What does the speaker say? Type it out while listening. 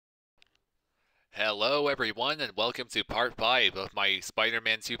Hello everyone and welcome to part 5 of my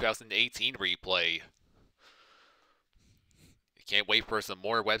Spider-Man 2018 replay. Can't wait for some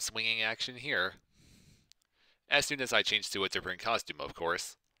more web swinging action here. As soon as I change to a different costume, of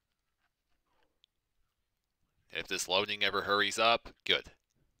course. If this loading ever hurries up, good.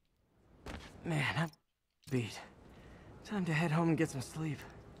 Man, I'm beat. Time to head home and get some sleep.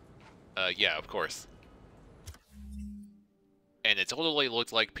 Yeah, of course. And it totally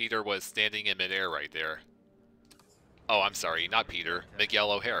looked like Peter was standing in midair right there. Oh, I'm sorry, not Peter,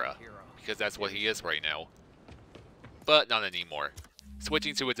 Miguel O'Hara, because that's what he is right now. But not anymore.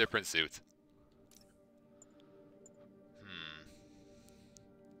 Switching to a different suit.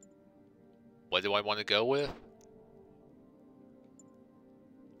 What do I want to go with?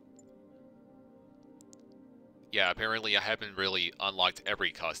 Yeah, apparently I haven't really unlocked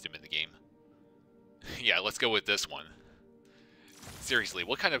every costume in the game. Yeah, let's go with this one. Seriously,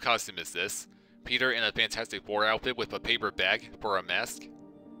 what kind of costume is this? Peter in a Fantastic Four outfit with a paper bag for a mask?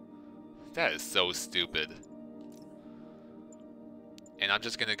 That is so stupid. And I'm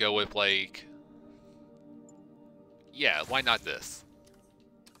just gonna go with, like... Yeah, why not this?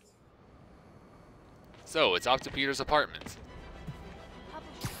 So, it's off to Peter's apartment.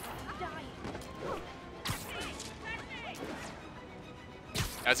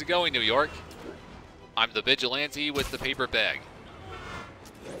 How's it going, New York? I'm the vigilante with the paper bag.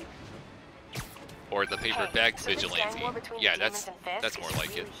 Or the paper bag vigilante. Yeah, that's more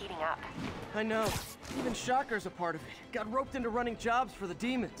like it. I know. Even Shocker's a part of it. Got roped into running jobs for the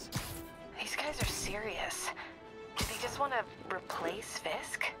demons. These guys are serious. Do they just want to replace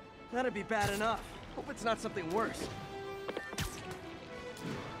Fisk? That'd be bad enough. Hope it's not something worse.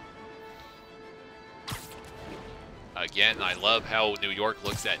 Again, I love how New York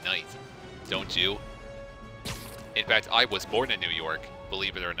looks at night. Don't you? In fact, I was born in New York,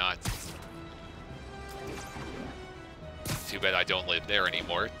 believe it or not. Too bad I don't live there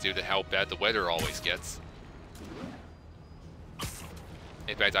anymore, due to how bad the weather always gets.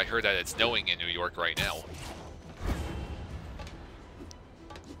 In fact, I heard that it's snowing in New York right now.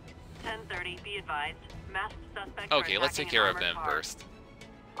 10:30, be advised. Masked suspects Okay, let's take care of them first.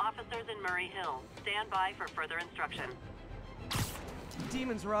 Officers in Murray Hill, stand by for further instruction.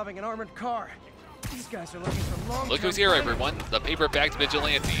 Demons robbing an armored car. These guys are looking for long. Look who's here, everyone! The paper-bagged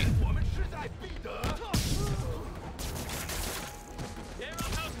vigilante.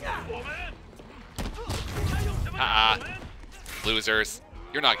 Losers.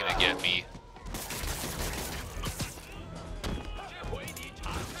 You're not gonna get me.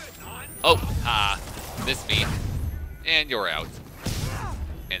 Oh, missed me. And you're out.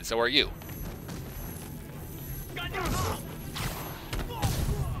 And so are you.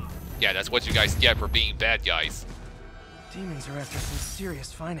 Yeah, that's what you guys get for being bad guys. Demons are after some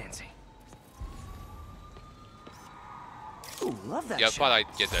serious financing. Ooh, love that Yeah, I shot. thought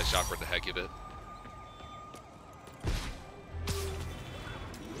I'd get that shot for the heck of it.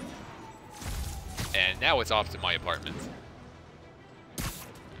 And now it's off to my apartment.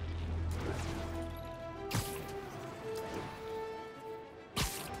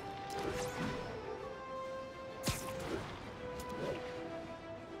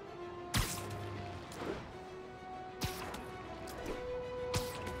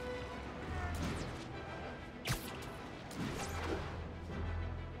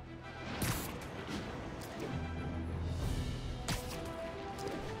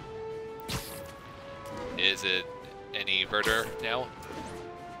 Is it any further now?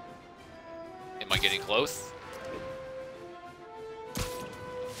 Am I getting close?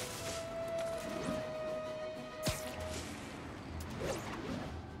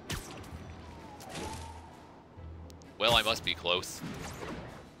 Well, I must be close.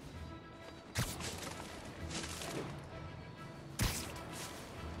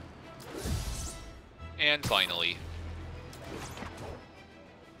 And finally.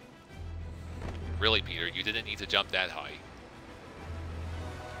 Really, Peter, you didn't need to jump that high.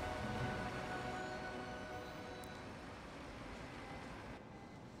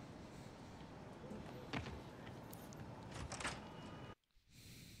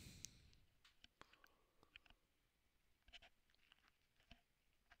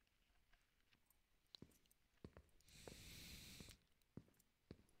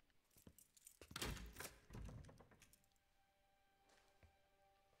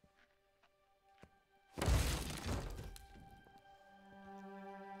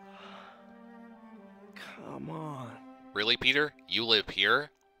 Come on. Really, Peter? You live here?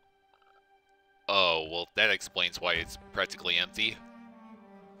 Oh, well, that explains why it's practically empty.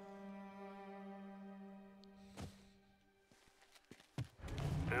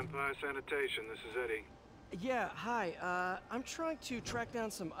 Empire Sanitation, this is Eddie. Yeah, hi. I'm trying to track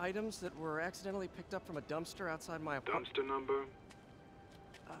down some items that were accidentally picked up from a dumpster outside my apartment. Dumpster number?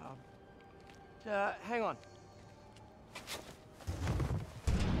 Hang on.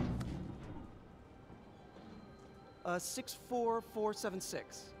 Uh,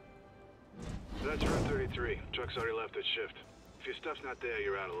 64476. That's Route 33. Truck's already left its shift. If your stuff's not there,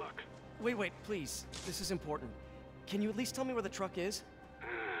 you're out of luck. Wait, please. This is important. Can you at least tell me where the truck is?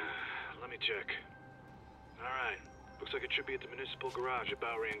 Let me check. Alright. Looks like it should be at the municipal garage at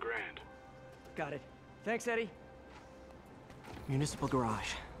Bowery and Grand. Got it. Thanks, Eddie. Municipal garage,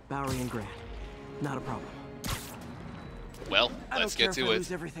 Bowery and Grand. Not a problem. Well, let's get to I it.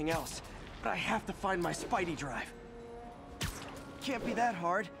 lose everything else, but I have to find my Spidey drive. Can't be that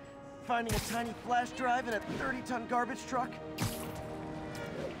hard. Finding a tiny flash drive in a 30-ton garbage truck.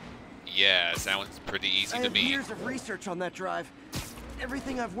 Yeah, sounds pretty easy I to have me. years of research on that drive.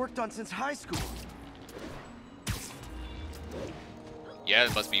 Everything I've worked on since high school. Yeah,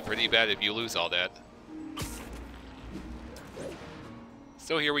 it must be pretty bad if you lose all that.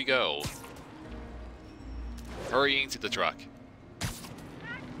 So here we go. Hurrying to the truck.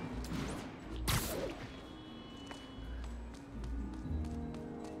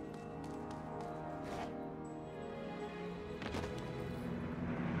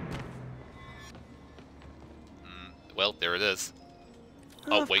 Well, there it is.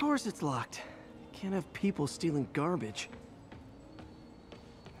 Oh, wait. Of course it's locked. Can't have people stealing garbage.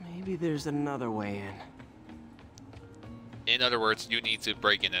 Maybe there's another way in. In other words, you need to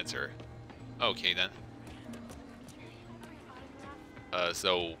break and enter. Okay, then.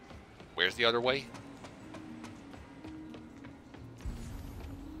 So, where's the other way?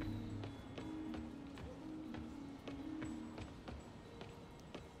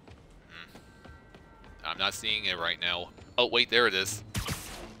 I'm not seeing it right now. Oh, wait, there it is.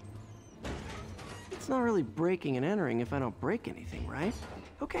 It's not really breaking and entering if I don't break anything, right?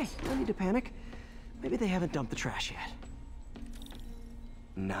 Okay, no need to panic. Maybe they haven't dumped the trash yet.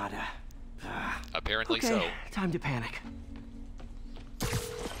 Nada. Apparently okay, so. Time to panic.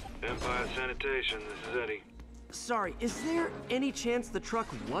 Empire Sanitation, this is Eddie. Sorry, is there any chance the truck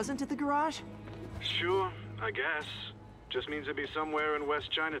wasn't at the garage? Sure, I guess. Just means it'd be somewhere in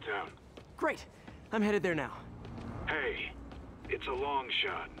West Chinatown. Great. I'm headed there now. Hey, it's a long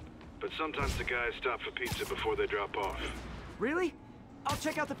shot, but sometimes the guys stop for pizza before they drop off. Really? I'll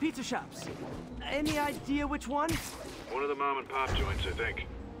check out the pizza shops. Any idea which one? One of the mom and pop joints, I think.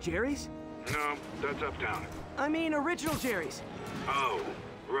 Jerry's? No, that's uptown. I mean original Jerry's. Oh,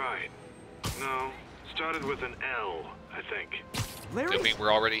 right. No, started with an L, I think. Larry's? Good thing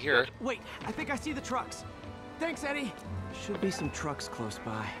we're already here. Wait, I think I see the trucks. Thanks, Eddie. Should be some trucks close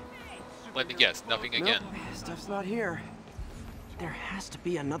by. Let me guess, nothing again. Nope, stuff's not here. There has to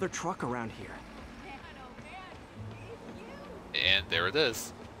be another truck around here. And there it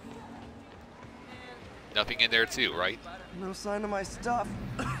is. Nothing in there too, right? No sign of my stuff.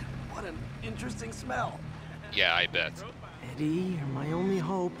 What an interesting smell. Yeah, I bet. Eddie, you're my only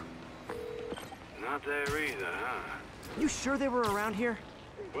hope. Not there either, huh? You sure they were around here?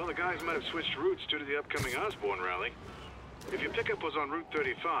 Well, the guys might have switched routes due to the upcoming Osborne rally. If your pickup was on Route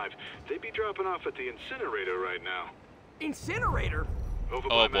 35, they'd be dropping off at the incinerator right now. Incinerator? Over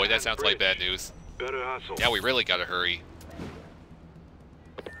Oh by boy, that Manhattan sounds like Bridge. bad news. Better hustle. Yeah, we really gotta hurry.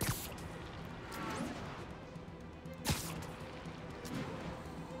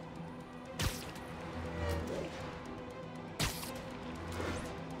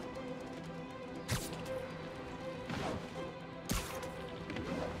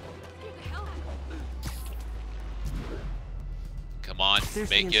 Come on, There's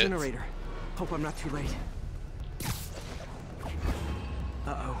make the it. incinerator. Hope I'm not too late.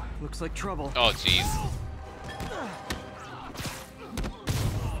 Uh-oh, looks like trouble. Oh, jeez.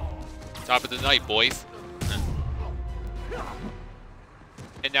 Top of the night, boys.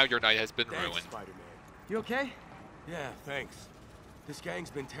 And now your night has been Thanks, ruined. Spider-Man. You okay? Yeah, thanks. This gang's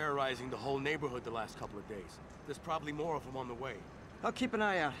been terrorizing the whole neighborhood the last couple of days. There's probably more of them on the way. I'll keep an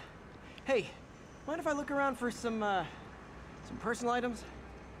eye out. Hey, mind if I look around for some personal items?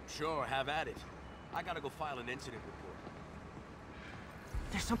 Sure, have at it. I gotta go file an incident report.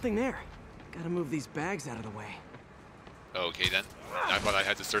 There's something there. Gotta move these bags out of the way. Okay, then. I thought I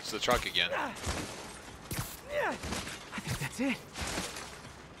had to search the truck again. Yeah, I think that's it.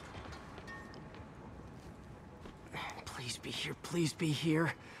 Please be here, please be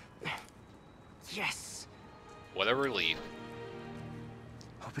here. Yes. What a relief.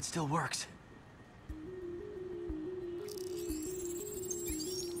 Hope it still works.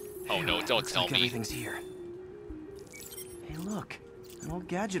 Oh no, don't Looks tell like me. everything's here. Hey, look. An old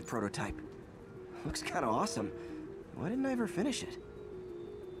gadget prototype. Looks kind of awesome. Why didn't I ever finish it?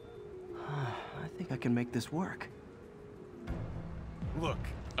 I think I can make this work. Look.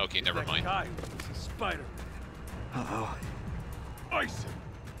 Okay, never that mind. guy was a spider. Uh-oh. Ice him.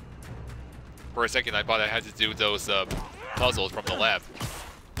 For a second, I thought I had to do those puzzles from the lab.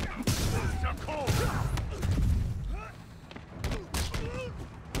 They're cold.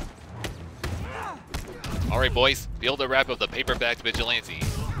 Alright, boys. Feel the wrap of the paper-backed vigilante.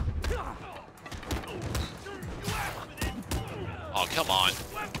 Oh, come on.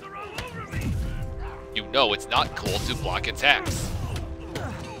 You know it's not cool to block attacks.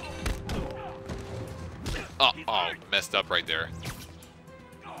 Oh, messed up right there.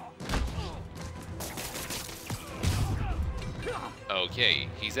 Okay,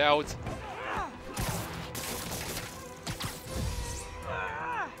 he's out.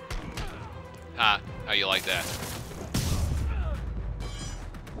 Ha, how you like that?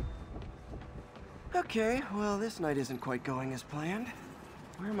 Okay, well, this night isn't quite going as planned.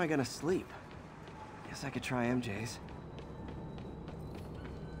 Where am I gonna sleep? Guess I could try MJ's.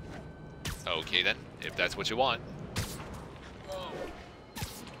 Okay then, if that's what you want.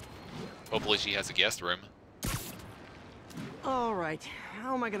 Hopefully she has a guest room. All right,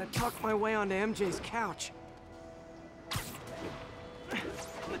 how am I gonna tuck my way onto MJ's couch?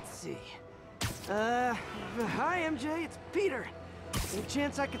 Let's see. Hi MJ, it's Peter. Any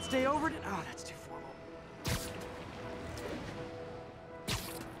chance I could stay over to... Oh, that's too formal.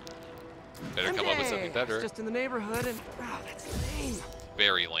 Better come up with something better. It's just in the neighborhood and... Oh, that's lame.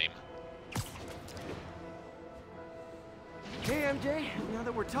 Very lame. Hey MJ, now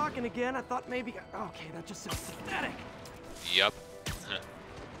that we're talking again, I thought maybe... Okay, that just sounds pathetic. Yep.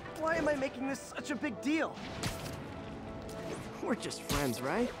 Why am I making this such a big deal? We're just friends,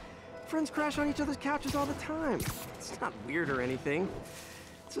 right? Friends crash on each other's couches all the time. It's not weird or anything.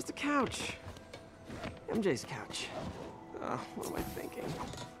 It's just a couch. MJ's couch. What am I thinking?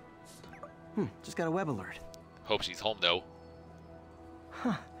 Just got a web alert. Hope she's home though.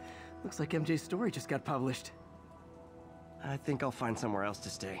 Huh. Looks like MJ's story just got published. I think I'll find somewhere else to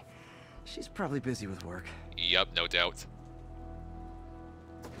stay. She's probably busy with work. Yep, no doubt.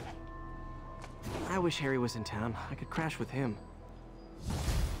 I wish Harry was in town. I could crash with him.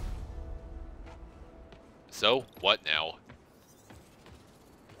 So, what now?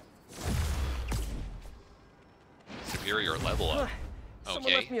 Superior level up. Someone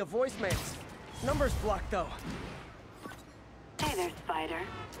Okay. left me a voicemail. Number's blocked though. Hey there, Spider.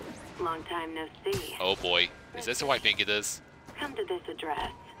 Long time no see. Oh boy. Is this who I think it is? Come to this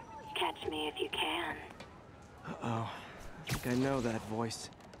address. Catch me if you can. Uh-oh. I think I know that voice.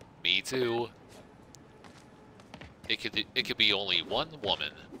 Me too. It could be only one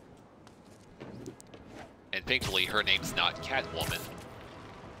woman. And thankfully her name's not Catwoman.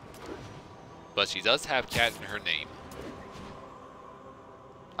 But she does have cat in her name.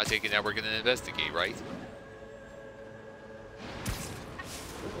 I take it now we're gonna investigate, right?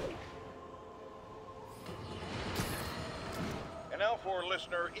 And now for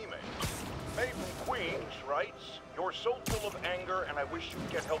listener email. May from Queens writes, "You're so full of anger and I wish you'd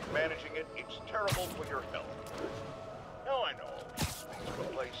get help managing it. It's terrible for your health." Now I know this speaks from a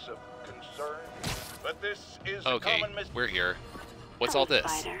place of concern, but this is a Okay, common we're here. What's Hello, all this?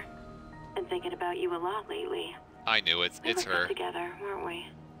 Spider. Been thinking about you a lot lately. I knew it. We It's were put her. together, weren't we?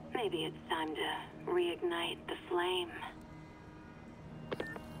 Maybe it's time to reignite the flame.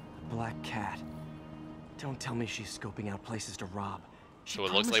 Black Cat. Don't tell me she's scoping out places to rob. She So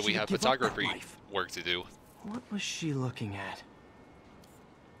it looks promised like we she'd have give up that photography life. work to do. What was she looking at?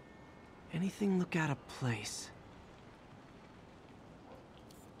 Anything look out of place?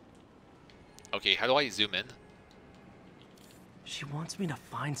 Okay, how do I zoom in? She wants me to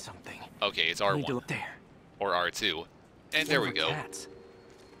find something. Okay, it's I need to R1 look there. or R2. And there we Over go. cats.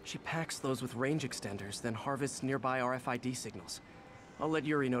 She packs those with range extenders, then harvests nearby RFID signals. I'll let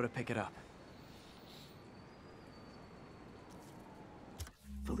Yuri know to pick it up.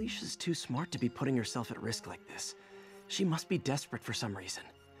 Felicia's too smart to be putting herself at risk like this. She must be desperate for some reason.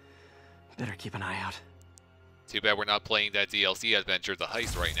 Better keep an eye out. Too bad we're not playing that DLC adventure, The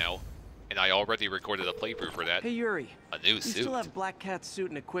Heist, right now. And I already recorded a playthrough for that. Hey Yuri, A new you suit. still have Black Cat's suit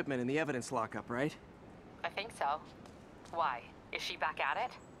and equipment in the evidence lockup, right? I think so. Why? Is she back at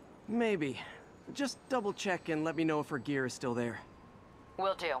it? Maybe. Just double check and let me know if her gear is still there.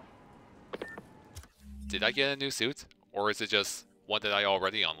 Will do. Did I get a new suit? Or is it just one that I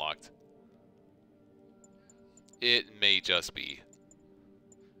already unlocked? It may just be.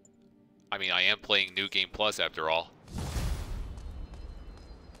 I mean, I am playing New Game Plus after all.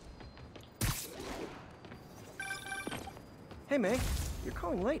 Hey May, you're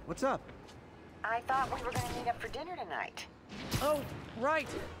calling late. What's up? I thought we were gonna meet up for dinner tonight. Oh, right.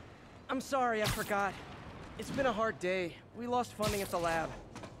 I'm sorry, I forgot. It's been a hard day. We lost funding at the lab.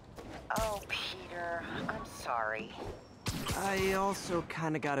 Oh, Peter, I'm sorry. I also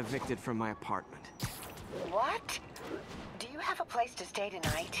kind of got evicted from my apartment. What? Do you have a place to stay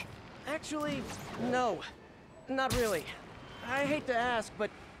tonight? Actually, no. Not really. I hate to ask,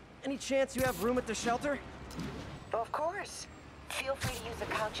 but any chance you have room at the shelter? Of course. Feel free to use the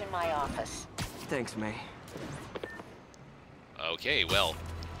couch in my office. Thanks, May. Okay, well,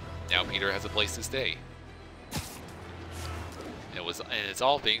 now Peter has a place to stay. And it's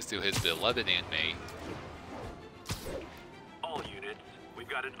all thanks to his beloved Aunt May. All units, we've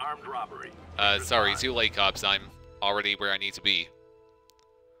got an armed robbery. Sorry, too late, cops. I'm already where I need to be.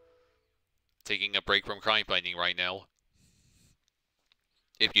 Taking a break from crime fighting right now.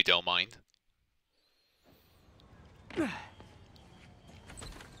 If you don't mind. Can't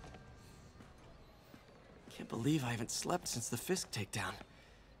believe I haven't slept since the Fisk takedown.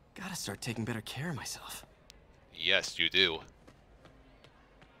 Gotta start taking better care of myself. Yes, you do.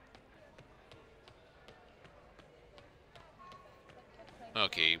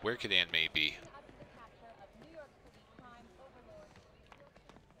 Okay, where could Aunt May be?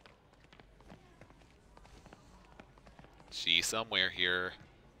 She's somewhere here.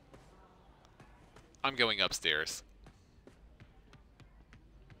 I'm going upstairs.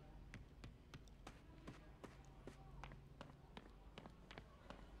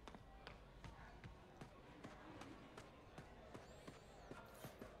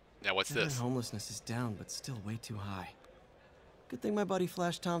 Now what's this? Homelessness is down, but still way too high. Good thing my buddy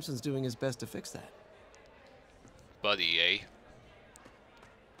Flash Thompson's doing his best to fix that. Buddy, eh?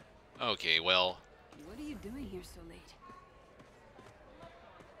 Okay, well... What are you doing here so late?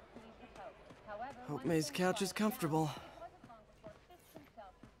 Hope May's couch is comfortable.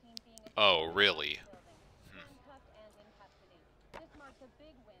 Oh, really?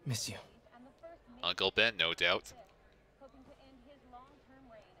 Miss you. Uncle Ben, no doubt.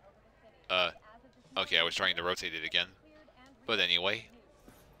 Okay, I was trying to rotate it again. But anyway.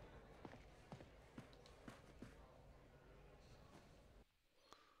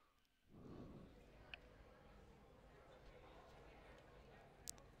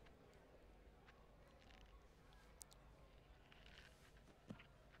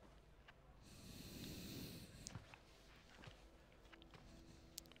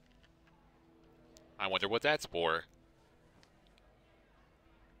 I wonder what that's for.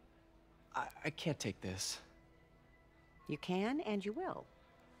 I can't take this. You can, and you will.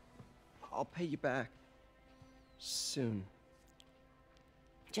 I'll pay you back. Soon.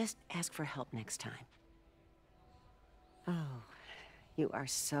 Just ask for help next time. Oh, you are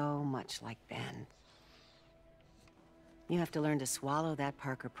so much like Ben. You have to learn to swallow that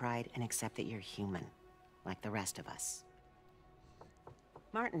Parker pride and accept that you're human, like the rest of us.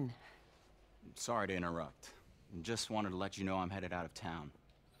 Martin. Sorry to interrupt. Just wanted to let you know I'm headed out of town.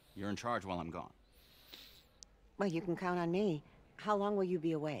 You're in charge while I'm gone. Well, you can count on me. How long will you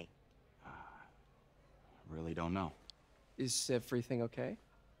be away? Really don't know. Is everything okay?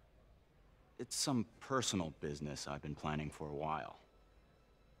 It's some personal business I've been planning for a while.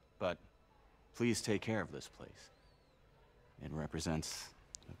 But please take care of this place. It represents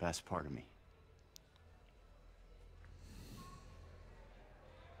the best part of me.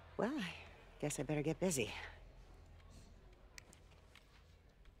 Well, I guess I better get busy.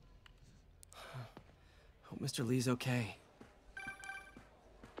 Hope Mr. Lee's okay.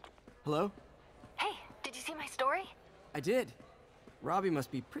 Hello? Hey, did you see my story? I did. Robbie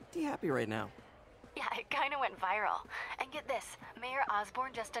must be pretty happy right now. Yeah, it kind of went viral. And get this, Mayor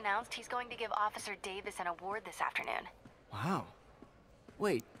Osborn just announced he's going to give Officer Davis an award this afternoon. Wow.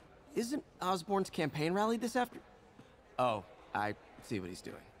 Wait, isn't Osborn's campaign rally this after? Oh, I see what he's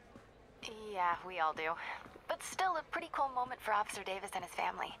doing. Yeah, we all do. But still a pretty cool moment for Officer Davis and his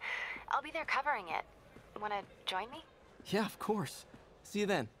family. I'll be there covering it. Wanna join me? Yeah, of course. See you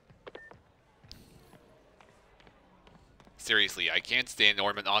then. Seriously, I can't stand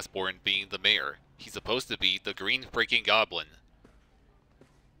Norman Osborn being the mayor. He's supposed to be the Green Freaking Goblin.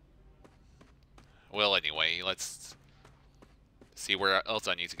 Well, anyway, let's see where else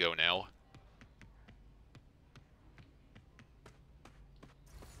I need to go now.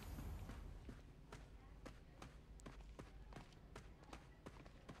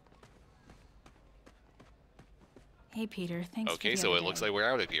 Hey, Peter. Thanks for Okay, the so other it looks day. like we're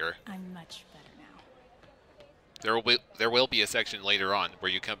out of here. I'm much better now. There will be a section later on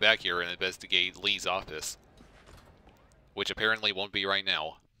where you come back here and investigate Lee's office. Which apparently won't be right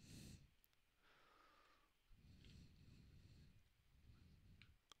now.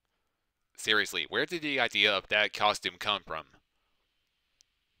 Seriously, where did the idea of that costume come from?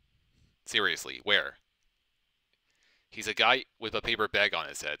 Seriously, where? He's a guy with a paper bag on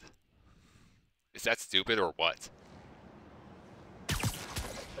his head. Is that stupid or what?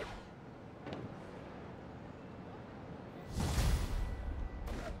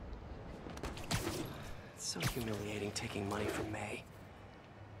 It's so humiliating taking money from May.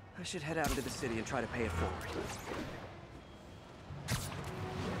 I should head out into the city and try to pay it forward.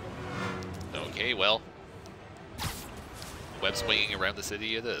 Okay, well. Web swinging around the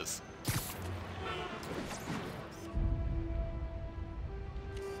city it is.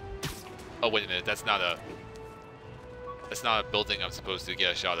 Oh, wait a minute, that's not a building I'm supposed to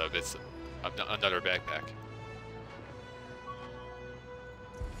get a shot of, it's another backpack.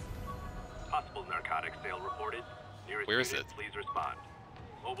 Possible narcotics sale reported. Nearest Where is unit, it? Please respond.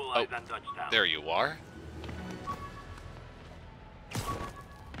 Mobilize on Dutchtown. There you are.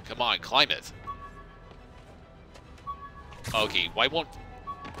 Come on, climb it. Okay, why won't...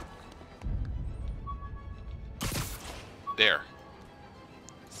 There.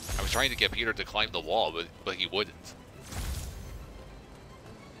 I was trying to get Peter to climb the wall, but he wouldn't.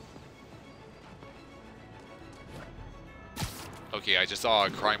 Okay, I just saw a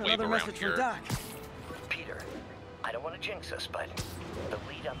crime wave around here. Peter, I don't want to jinx us, but the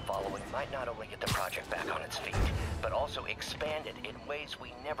lead I'm following might not only get the project back on its feet, but also expand it in ways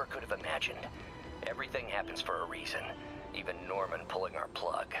we never could have imagined. Everything happens for a reason, even Norman pulling our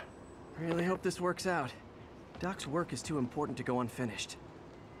plug. I really hope this works out. Doc's work is too important to go unfinished.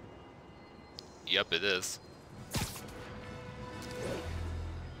 Yep, it is.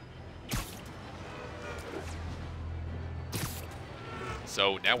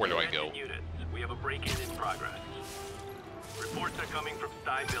 So now where do I go? Units, we have a break-in in progress. Reports are coming from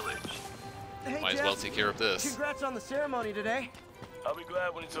Sty Village. Hey, Might as well take care of this. Congrats on the ceremony today. I'll be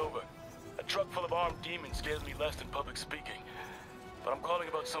glad when it's over. A truck full of armed demons scares me less than public speaking. But I'm calling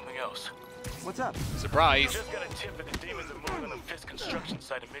about something else. What's up? Surprise! Just got a tip that the demons are moving on the Fisk construction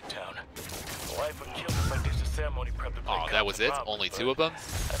site in Midtown. Life would kill if I ditched the ceremony prep to play Oh, that was it? cops, Only two of them? I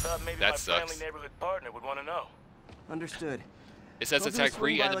thought maybe That my sucks. friendly neighborhood partner would want to know. Understood. It says I'll do a attack swing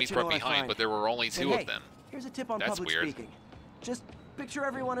 3 by, let enemies you know from what I behind, find. but there were only And two hey, of them. Here's a tip on That's public weird. speaking. Just picture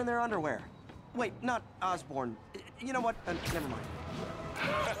everyone in their underwear. Wait, not Osborn. You know what? Never mind.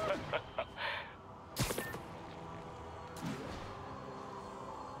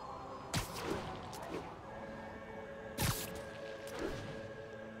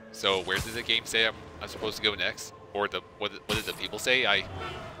 So where did the game say I'm supposed to go next? Or what did the people say? I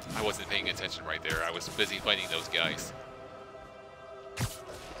wasn't paying attention right there. I was busy fighting those guys.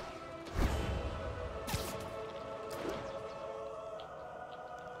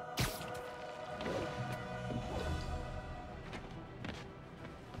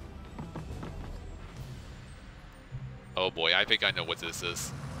 Oh boy, I think I know what this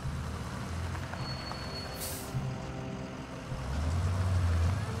is.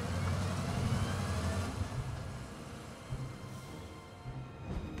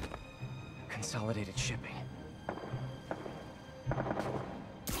 Consolidated shipping.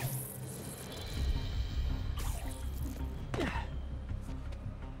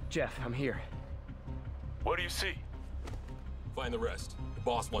 Jeff, I'm here. What do you see? Find the rest. The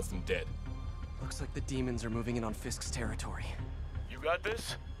boss wants them dead. Looks like the demons are moving in on Fisk's territory. You got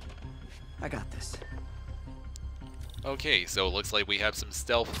this? I got this. Okay, so it looks like we have some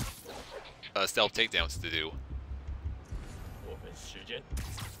stealth takedowns to do.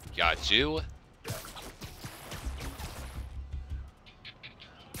 Got you.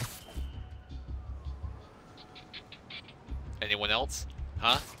 Anyone else?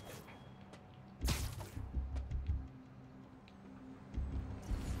 Huh?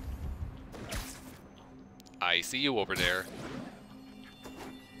 I see you over there.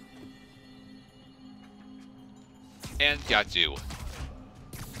 And got you.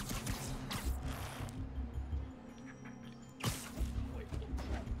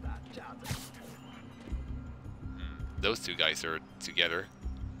 Those two guys are together.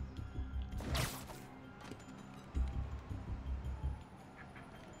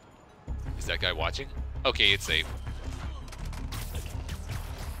 Is that guy watching? Okay, it's safe.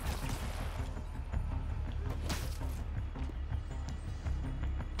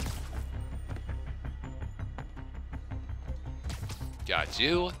 Got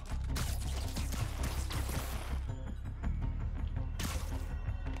you.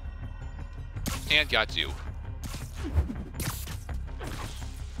 And got you.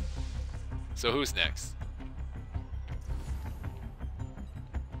 So who's next?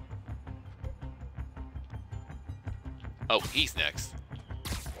 Oh, he's next.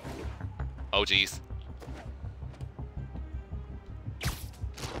 Oh, jeez.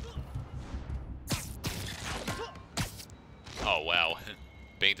 Oh, wow.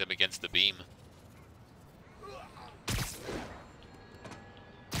 Banged him against the beam.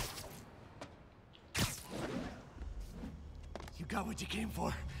 You got what you came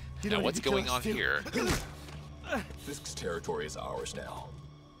for. You Now, don't what's need to kill going us on too. here? Fisk's territory is ours now.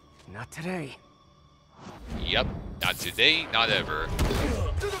 Not today. Yep. Not today, not ever.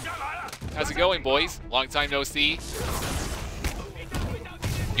 How's it going, boys? Long time no see.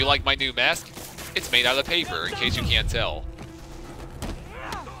 You like my new mask? It's made out of paper, in case you can't tell.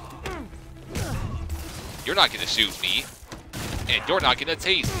 You're not gonna shoot me. And you're not gonna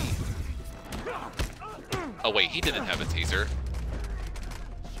tase me. Oh wait, he didn't have a taser.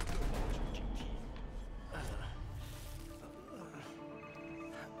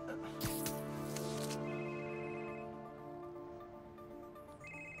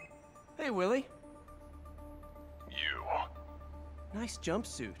 Hey, Willie. You. Nice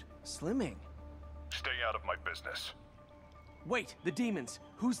jumpsuit. Slimming. Stay out of my business. Wait, the demons.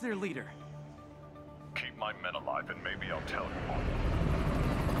 Who's their leader? Keep my men alive and maybe I'll tell you.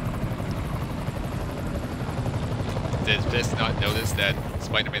 Did Fisk not notice that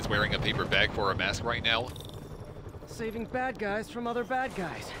Spider-Man's wearing a paper bag for a mask right now? Saving bad guys from other bad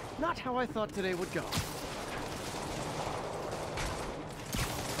guys. Not how I thought today would go.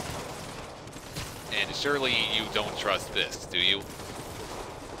 And surely you don't trust Fisk, do you?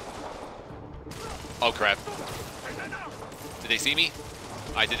 Oh crap. Did they see me?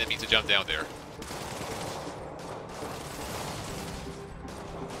 I didn't mean to jump down there.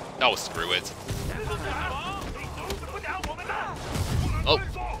 Oh, screw it. Oh,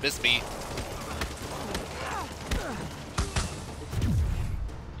 missed me.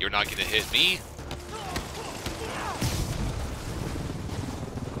 You're not gonna hit me.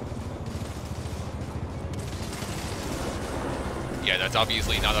 Yeah, that's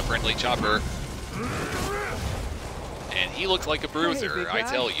obviously not a friendly chopper. And he looks like a bruiser, I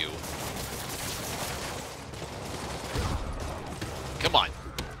tell you. Come on.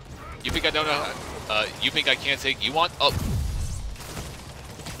 You think I don't know how, you think I can't take you on? Oh.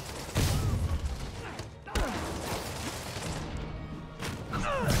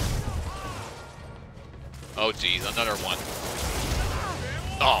 Oh geez, another one.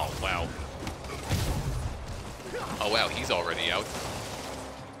 Oh, wow. Oh wow, he's already out.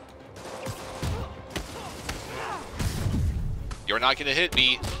 You're not gonna hit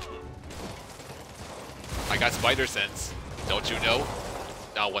me. I got spider sense. Don't you know?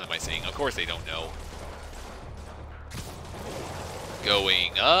 Now what am I saying? Of course they don't know.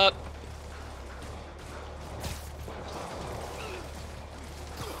 Going up.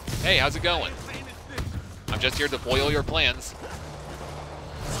 Hey, how's it going? I'm just here to foil your plans.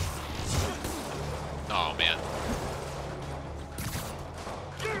 Oh man.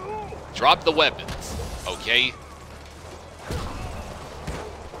 Drop the weapons, okay?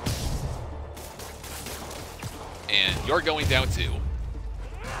 And you're going down too.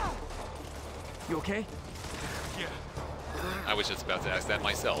 You okay? Yeah. I was just about to ask that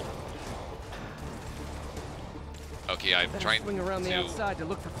myself. Okay, I'm Better trying swing around the to... outside to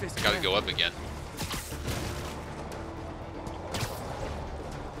look for Fisk. I gotta go up again.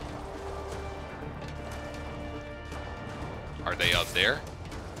 Are they up there?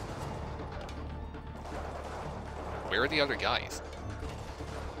 Where are the other guys?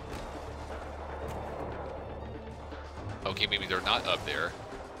 Okay, maybe they're not up there.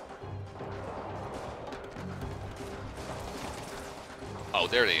 Oh,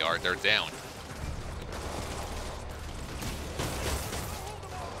 there they are. They're down.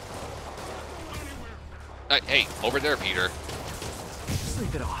 Hey, over there, Peter.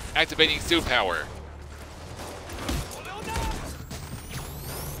 Sleep it off. Activating suit power.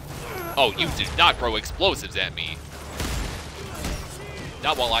 Oh, you did not throw explosives at me.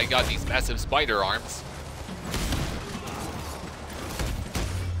 Not while I got these massive spider arms.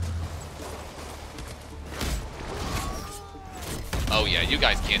 Oh yeah, you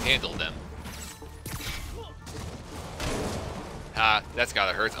guys can't handle them. Ah, that's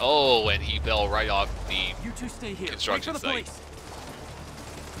gotta hurt. Oh, and he fell right off the You two stay here. construction Wait for the site. police.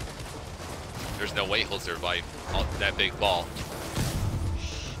 There's no way he'll survive that big ball.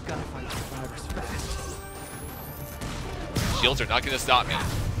 Gotta find survivors fast. Shields are not gonna stop me.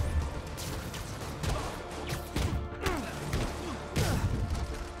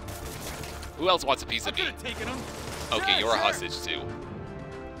 Who else wants a piece of me? Okay, you're a hostage too.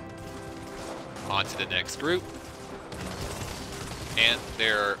 On to the next group. And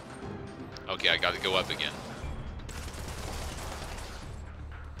they're... Okay, I gotta go up again.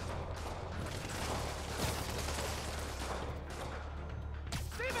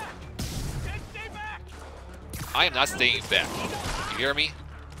 I am not staying back. You hear me?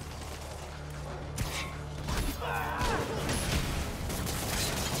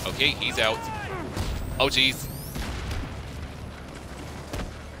 Okay, he's out. Oh, jeez.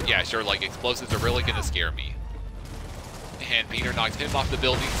 Yeah, sure, like, explosives are really gonna scare me. And Peter knocked him off the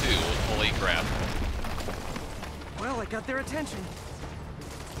building, too. Holy crap. Well, I got their attention.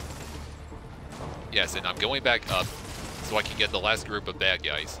 Yes, and I'm going back up so I can get the last group of bad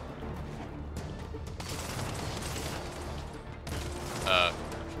guys.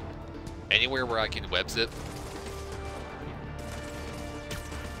 Anywhere where I can web zip?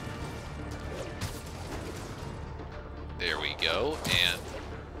 There we go, and...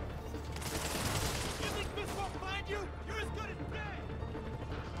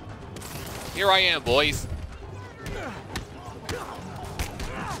 Here I am, boys.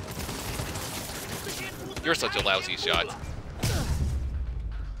 You're such a lousy shot.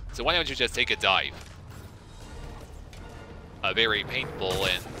 So why don't you just take a dive? A very painful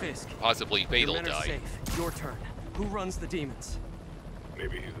and Fisk, possibly fatal your men are dive. safe. Your turn. Who runs the demons?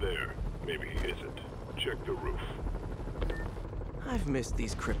 Maybe he's there. Maybe he isn't. Check the roof. I've missed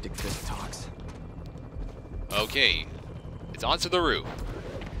these cryptic Fisk talks. Okay, it's onto the roof.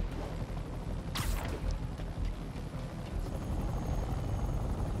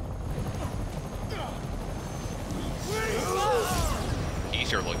 He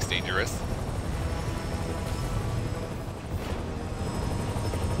sure looks dangerous.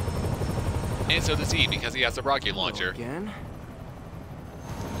 And so does he, because he has a rocket launcher. Again?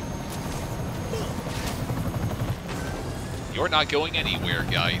 You're not going anywhere,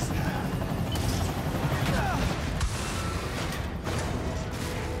 guys.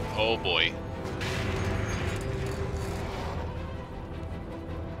 Oh boy.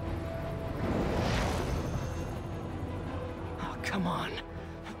 Oh, come on.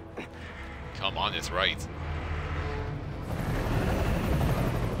 Come on, it's right.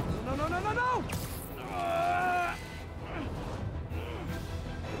 No, no, no, no, no!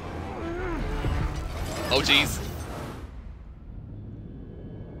 Oh, jeez.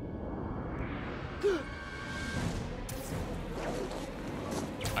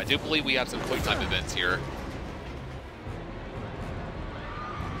 I do believe we have some quick time events here.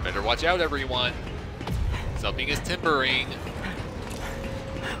 Better watch out, everyone. Something is timbering.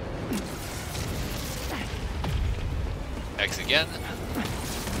 X again.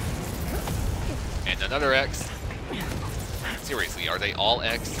 And another X. Seriously, are they all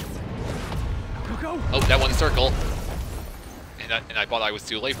X? Go, go. Oh, that one's circle. And I thought I was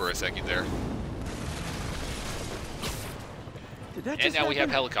too late for a second there. Did that And just now we have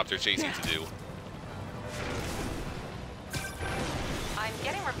happen? helicopter chasing to do. I'm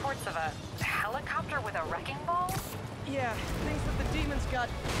getting reports of a helicopter with a wrecking ball. Yeah, things with the demons got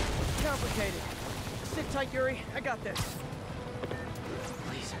complicated. Sit tight, Yuri. I got this.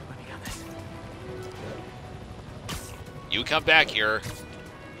 Please, let me got this. You come back here.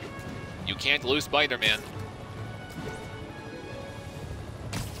 You can't lose Spider-Man.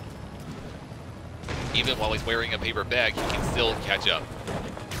 Even while he's wearing a paper bag, he can still catch up.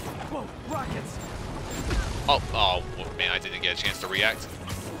 Whoa, rockets! Oh, man, I didn't get a chance to react.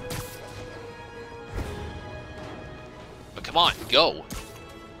 But come on, go.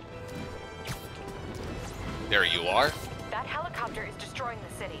 There you are. That helicopter is destroying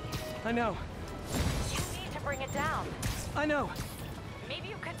the city. I know. You need to bring it down. I know. Maybe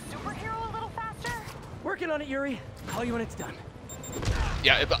you could superhero a little faster? Working on it, Yuri. Call you when it's done.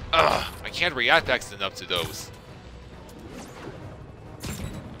 Yeah, I can't react fast enough to those.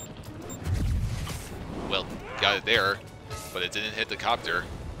 Well, got it there, but it didn't hit the copter.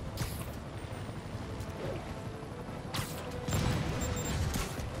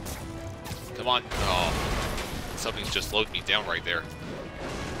 Come on. Oh, something's just slowed me down right there.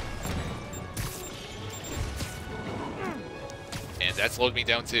 And that slowed me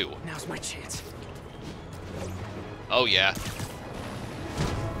down too. Now's my chance. Oh yeah.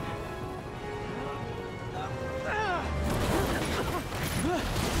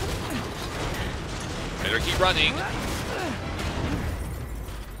 Better keep running.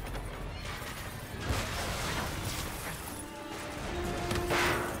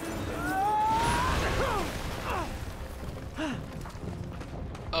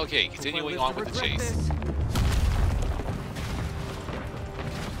 Okay, continuing on with the chase.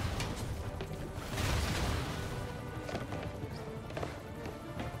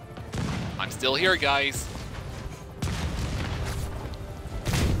 I'm still here, guys.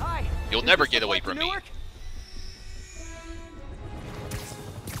 Hi. You'll never get away from me.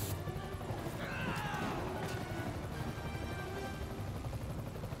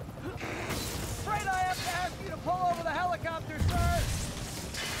 Afraid I have to ask you to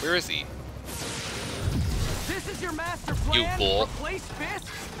Where is he? This is your master plan? You fool. Replace Fisk?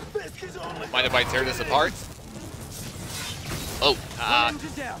 Fisk is only... Mind if I tear this apart? Oh,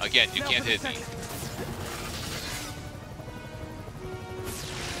 again, you can't hit me.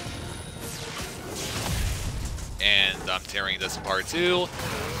 And I'm tearing this apart too.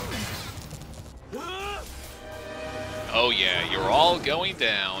 Oh yeah, you're all going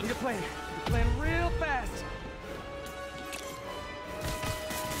down. Need a plan. Plan real fast.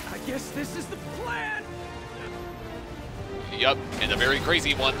 I guess this is the plan. Yup, and a very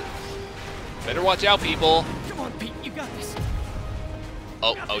crazy one. Better watch out, people. Come on, Pete, you got this.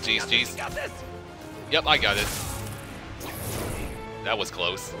 Oh, geez. Yep, I got it. That was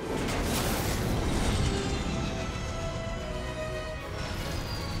close.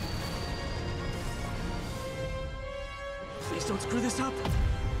 Please don't screw this up.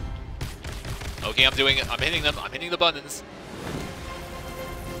 Okay, I'm doing it. I'm hitting them. I'm hitting the buttons.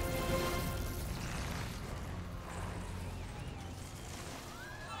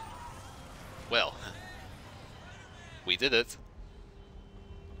 Well, we did it.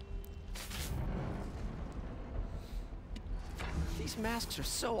 These masks are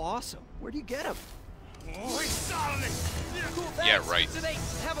so awesome. Where do you get them? Cool, yeah, right. Do they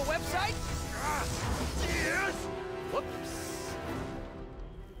have a website? Yes. Whoops.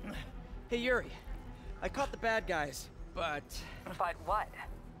 Hey, Yuri. I caught the bad guys, but... But what?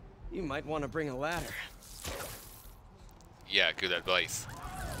 You might want to bring a ladder. Yeah, good advice.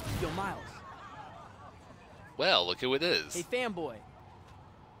 Yo, Miles. Well, look who it is. Hey, fanboy.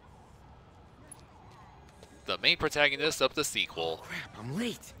 The main protagonist of the sequel. Crap, I'm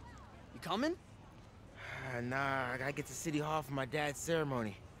late. You coming? Nah, I gotta get to City Hall for my dad's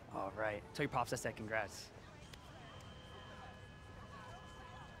ceremony. All right. Tell your pops I said congrats.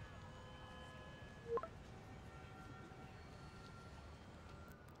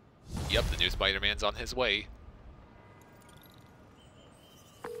 Yep, the new Spider-Man's on his way.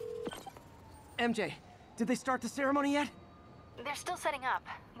 MJ, did they start the ceremony yet? They're still setting up.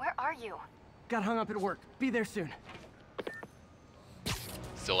 Where are you? Got hung up at work. Be there soon.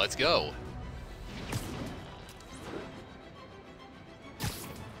 So let's go.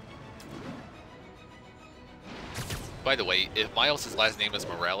 By the way, if Miles' last name is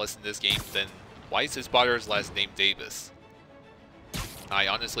Morales in this game, then why is his father's last name Davis? I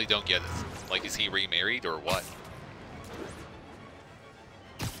honestly don't get it. Like, is he remarried or what?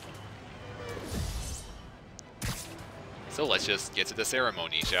 So let's just get to the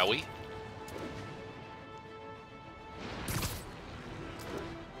ceremony, shall we?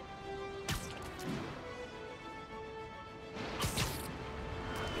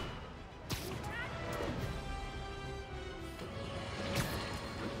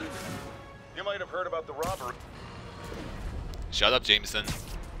 You might have heard about the robbery. Shut up, Jameson.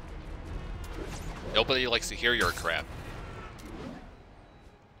 Nobody likes to hear your crap.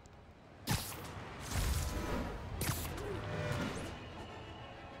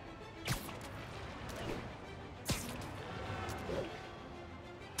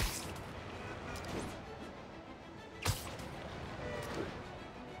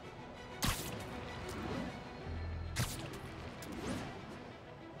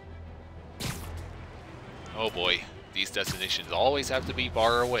 Oh boy, these destinations always have to be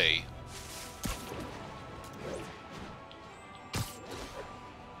far away.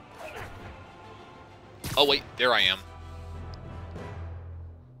 Oh wait, there I am.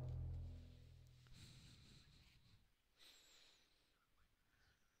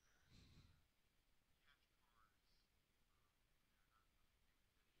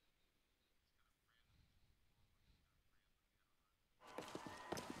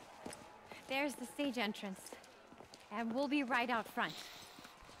 There's the stage entrance. And we'll be right out front.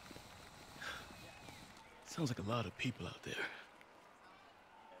 Sounds like a lot of people out there.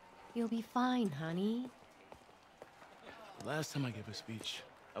 You'll be fine, honey. The last time I gave a speech,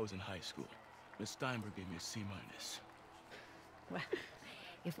 I was in high school. Miss Steinberg gave me a C-. Well,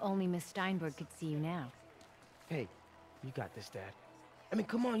 if only Miss Steinberg could see you now. Hey, you got this, Dad. I mean,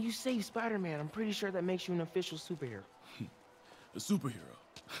 come on, you saved Spider-Man. I'm pretty sure that makes you an official superhero. A superhero.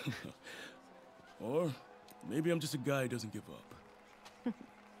 Or maybe I'm just a guy who doesn't give up.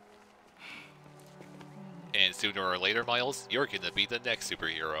 And sooner or later, Miles, you're gonna be the next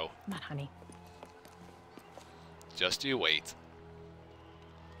superhero. Not honey. Just you wait.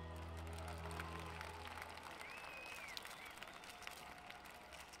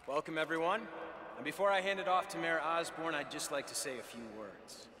 Welcome, everyone. And before I hand it off to Mayor Osborn, I'd just like to say a few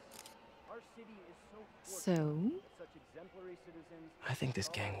words. So? I think this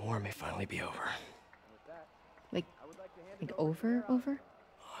gang war may finally be over. Like over?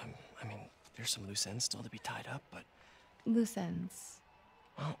 I mean, there's some loose ends still to be tied up, but... Loose ends?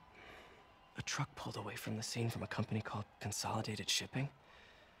 Well, a truck pulled away from the scene from a company called Consolidated Shipping.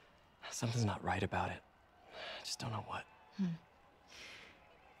 Something's not right about it. I just don't know what.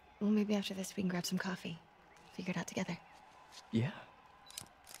 Well, maybe after this we can grab some coffee. Figure it out together. Yeah.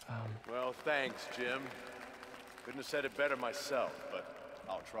 Well, thanks, Jim. Couldn't have said it better myself, but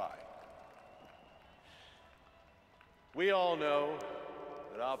I'll try. We all know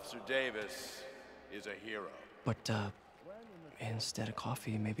that Officer Davis is a hero. But, instead of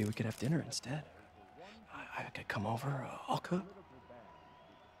coffee, maybe we could have dinner instead. I could come over, I'll cook.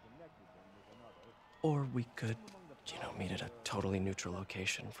 Or we could, meet at a totally neutral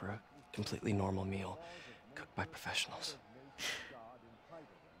location for a completely normal meal, cooked by professionals.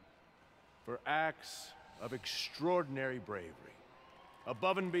 For acts of extraordinary bravery,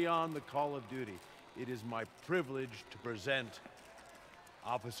 above and beyond the call of duty, it is my privilege to present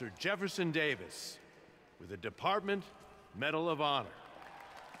Officer Jefferson Davis with the Department Medal of Honor.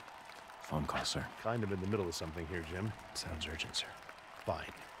 Phone call, sir. Kind of in the middle of something here, Jim. Sounds urgent, sir.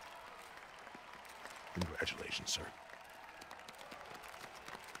 Fine. Congratulations, sir.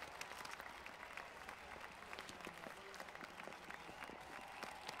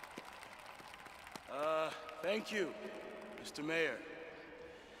 Thank you, Mr. Mayor.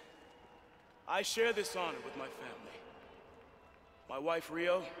 I share this honor with my family. My wife,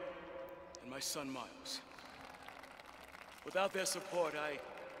 Rio, and my son, Miles. Without their support,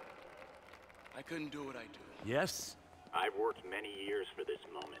 I couldn't do what I do. Yes? I've worked many years for this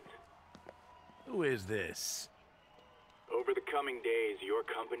moment. Who is this? Over the coming days, your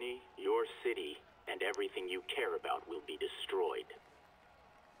company, your city, and everything you care about will be destroyed.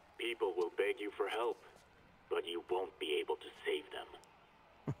 People will beg you for help, but you won't be able to save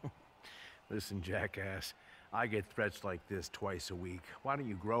them. Listen, jackass, I get threats like this twice a week. Why don't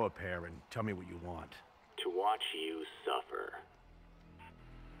you grow a pair and tell me what you want? To watch you suffer.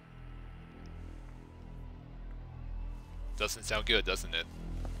 Doesn't sound good, doesn't it?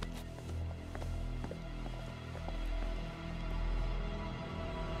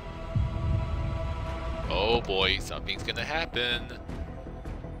 Oh boy, something's gonna happen.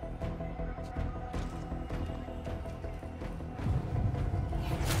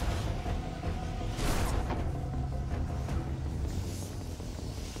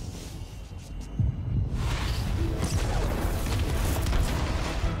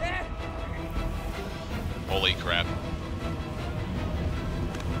 Holy crap.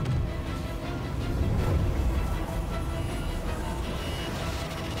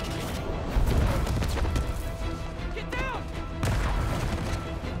 Get down!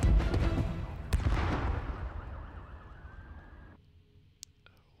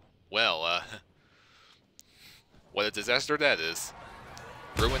 Well, what a disaster that is.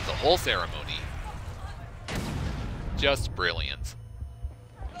 Ruined the whole ceremony. Just brilliant.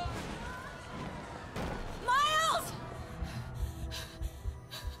 Miles!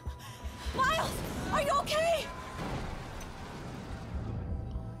 Miles, are you okay?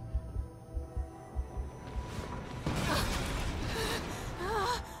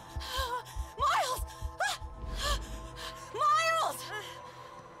 Miles! Miles!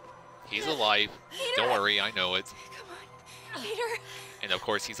 He's alive. Peter! Don't worry, I know it. Come on, Peter. And of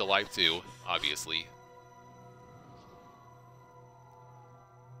course he's alive too, obviously.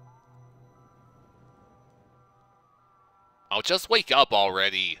 Oh, just wake up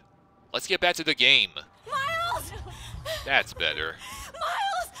already. Let's get back to the game. Miles! That's better.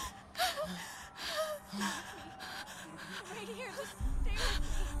 Miles! Right here, just stay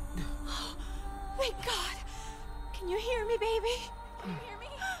with me. Oh, thank God. Can you hear me, baby? Can you hear me?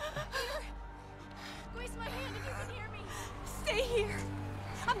 Peter? Squeeze my hand if you can hear me. Stay here.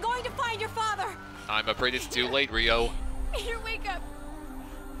 I'm going to find your father. I'm afraid it's too late, Rio. Peter, wake up.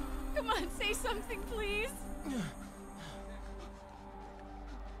 Come on, say something, please.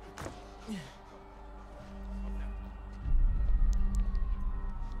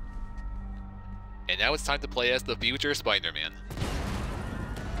 And now it's time to play as the future Spider-Man.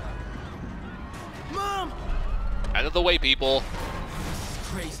 Mom! Out of the way, people.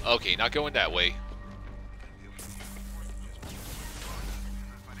 Crazy. Okay, not going that way.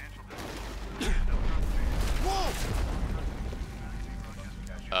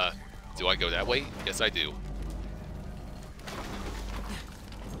 Whoa! Do I go that way? Yes, I do.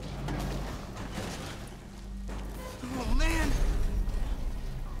 Oh, man!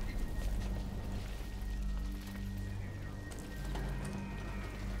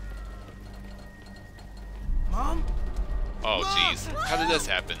 Mom? Oh, jeez. How did this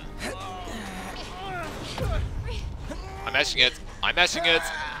happen? I'm mashing it. I'm mashing it.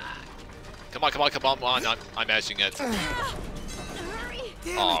 Come on, come on, come on. I'm mashing it.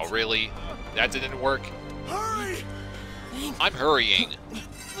 Oh, really? That didn't work? Hurry! I'm hurrying.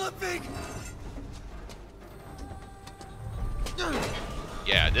 Flipping!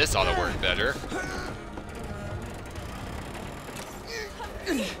 Yeah, this ought to work better.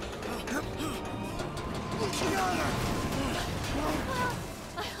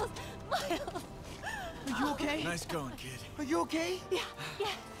 Miles! Are you okay? Nice going, kid. Are you okay? Yeah, yes.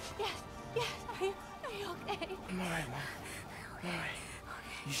 Are you okay? I'm alright, Mom. I'm alright.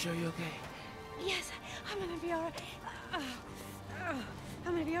 You sure you're okay? Yes, I'm gonna be alright. I'm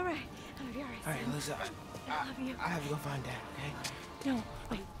gonna be alright. Alright, Lisa. I love you. I have to go find Dad, okay? No,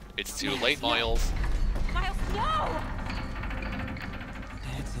 wait. It's too late, Miles. Miles, no!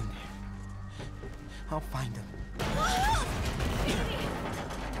 Dad's in there. I'll find him.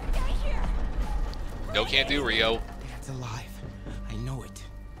 Get here! No can't do, Rio. Dad's alive. I know it.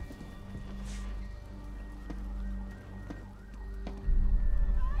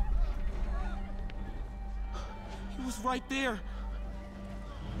 He was right there.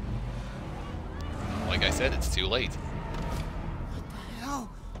 Like I said, it's too late. What the hell?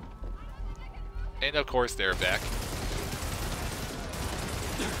 And of course, they're back.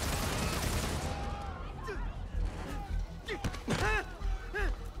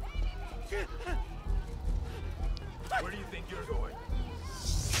 Where do you think you're going?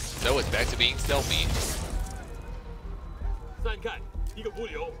 So it's back to being stealthy. 三看一个物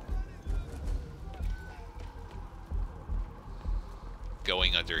流。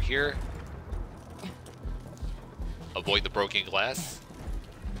 Going under here. Avoid the broken glass.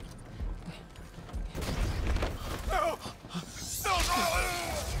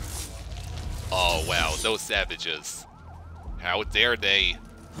 Oh wow, those savages. How dare they?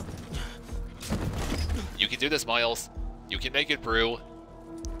 You can do this, Miles. You can make it, Brew.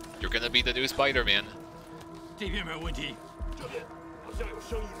 You're gonna be the new Spider-Man. 这边没有问题。这边好像有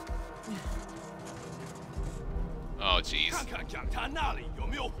声音。 Oh jeez. 看看讲台那里有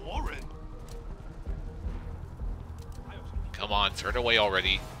没有活人。 Come on, turn away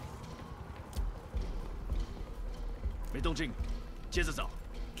already. 没动静，接着找。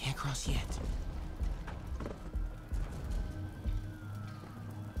 Can't cross yet.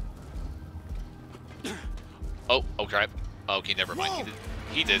 Oh, oh crap. Okay, never mind.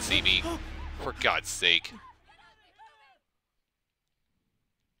 He did see me. For God's sake.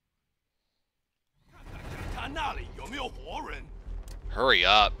 他那里有没有活人？ Hurry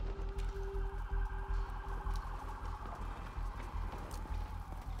up.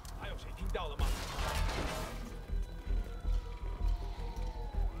 还有谁听到了吗？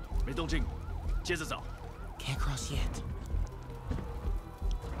没动静，接着找。 Can't cross yet.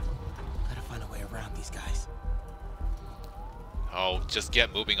 Gotta find a way around these guys. Oh, just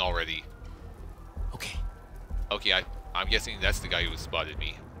get moving already. Okay. Okay, I'm guessing that's the guy who spotted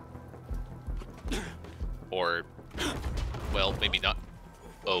me. Or, well, maybe not.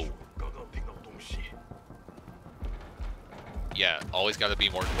 Oh. 刚刚听到东西。 Yeah, always gotta be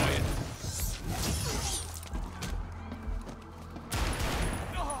more quiet.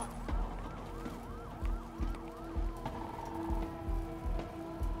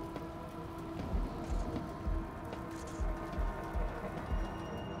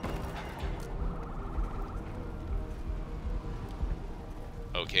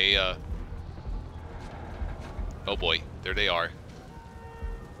 Okay, oh boy, there they are.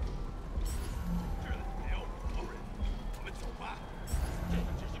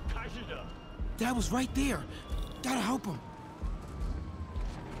 Dad was right there. Gotta help him.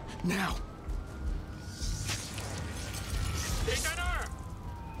 Now.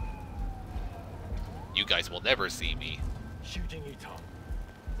 You guys will never see me. 虚惊一场。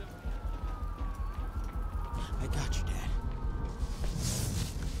 I got you, Dad.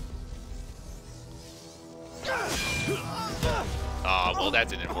 Ah, well, that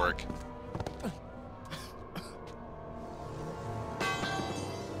didn't work.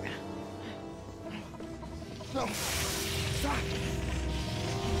 No. Stop.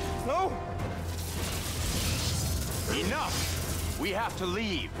 No. Enough. We have to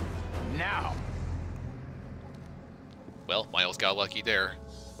leave. Now. Well, Miles got lucky there.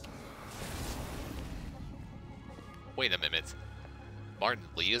 Wait a minute. Martin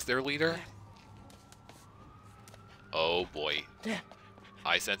Lee is their leader? Oh boy.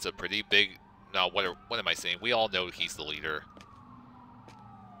 I sense a pretty big... No, what am I saying? We all know he's the leader.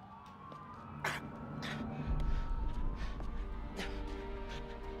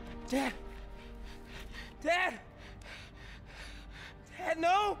 Dad! Dad! Dad,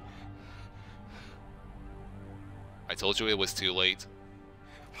 no! I told you it was too late.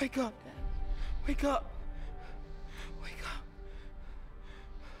 Wake up, Dad. Wake up! Wake up!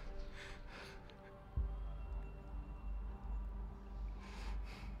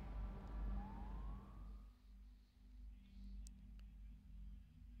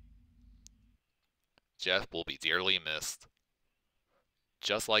 Jeff will be dearly missed.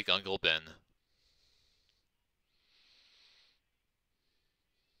 Just like Uncle Ben.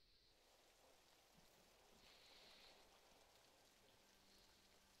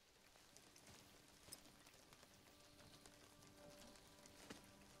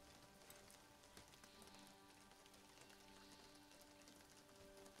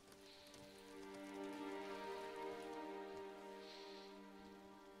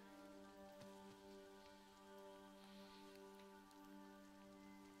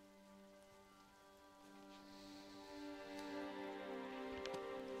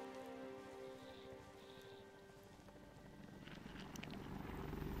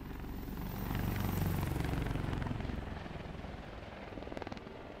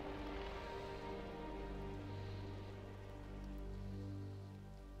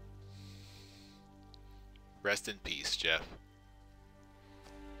 Rest in peace, Jeff.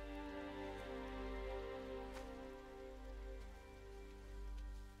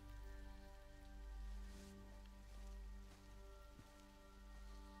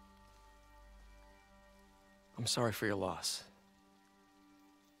 I'm sorry for your loss.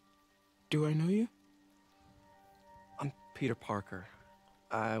 Do I know you? I'm Peter Parker.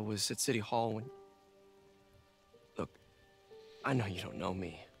 I was at City Hall when... Look, I know you don't know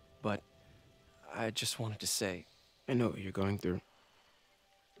me, but I just wanted to say... I know what you're going through.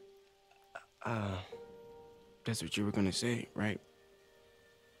 That's what you were gonna say, right?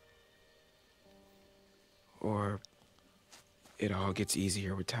 Or it all gets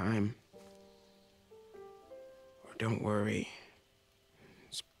easier with time. Or don't worry.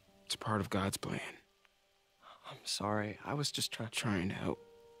 It's part of God's plan. I'm sorry. I was just trying to help.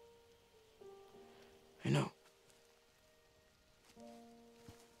 I know.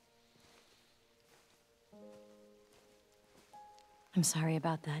 I'm sorry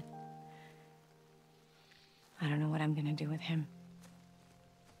about that. I don't know what I'm gonna do with him.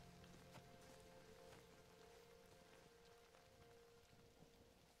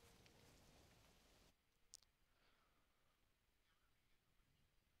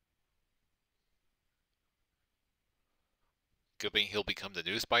 Good thing he'll become the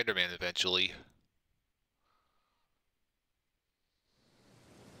new Spider-Man eventually.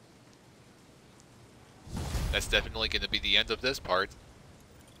 That's definitely going to be the end of this part.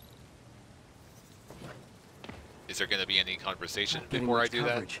 Is there going to be any conversation before I do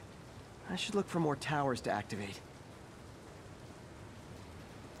that? I should look for more towers to activate.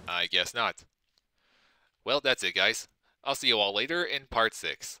 I guess not. Well, that's it, guys. I'll see you all later in part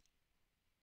 6.